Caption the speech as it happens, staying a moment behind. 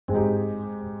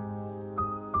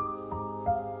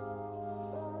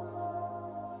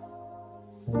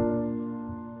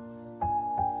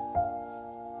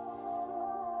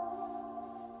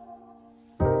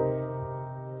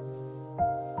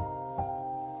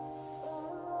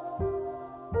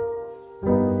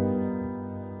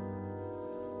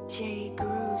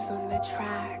the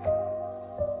track.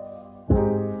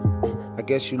 I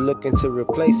guess you looking to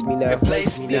replace me now.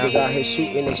 Niggas out here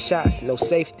shooting their shots, no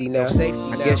safety now.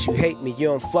 I guess you hate me, you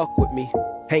don't fuck with me.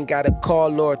 Ain't got a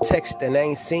call or a text, and I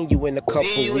ain't seen you in a couple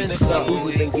weeks. Who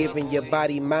you been giving your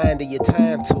body, mind, or your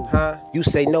time to, huh? You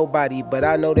say nobody, but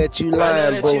I know that you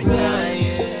lying, boo.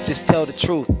 Just tell the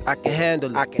truth, I can handle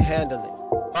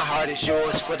it. My heart is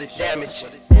yours for the damage.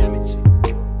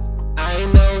 I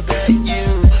know that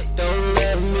you don't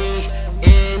love me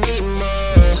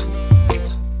anymore,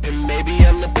 and maybe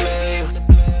I'm to blame.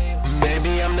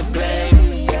 Maybe I'm to blame.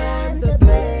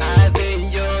 I've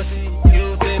been yours,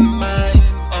 you've been mine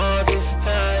all this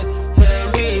time.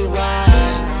 Tell me why.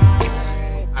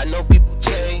 I know people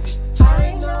change.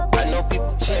 I know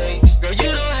people change. Girl,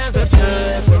 you don't have the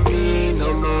time for me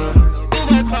no more. Do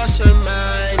I cross your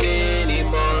mind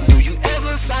anymore? Do you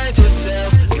ever find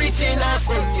yourself reaching out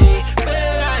for me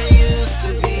where I used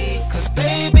to be? Cause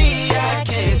baby, I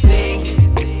can't think.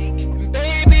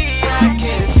 Baby, I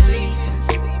can't sleep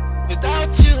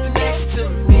without you next to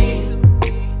me.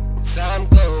 So I'm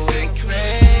going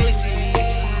crazy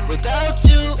without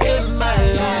you in my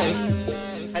life.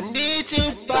 I need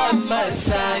you by my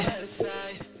side.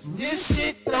 This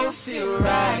shit don't feel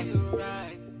right.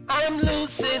 I'm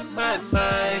losing my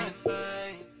mind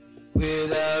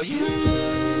without you.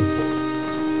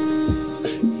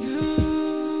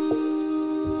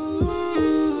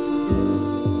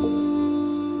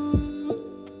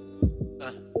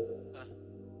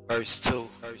 Verse 2.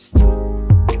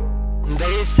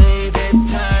 They say that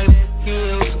time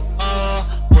heals all.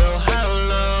 Well, how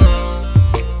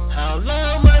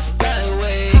long must I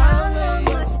wait?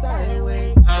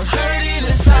 I'm hurting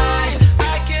inside, I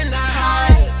cannot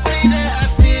hide the way that I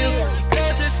feel.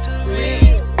 Just to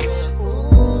read.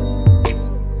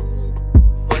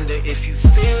 Wonder if you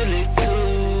feel it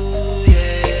too,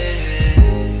 yeah.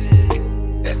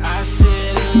 That I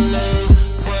sit alone,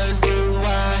 wondering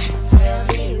why. Tell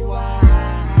me why.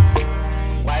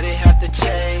 Why they have to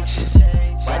change?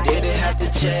 Why did it have to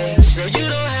change? Girl, you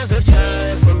don't have the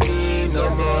time for me no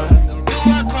more. Do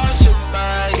I cross your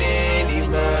mind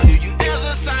anymore? Do you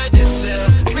ever find yourself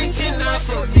reaching out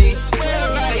for me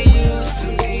where I used to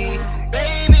be?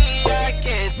 Baby, I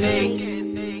can't think.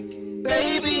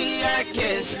 Baby, I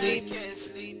can't sleep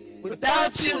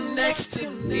without you next to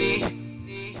me.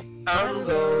 I'm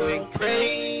going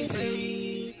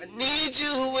crazy. I need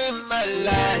you in my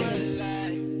life.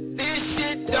 This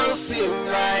shit don't feel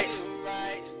right.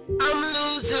 I'm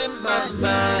losing my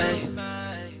mind.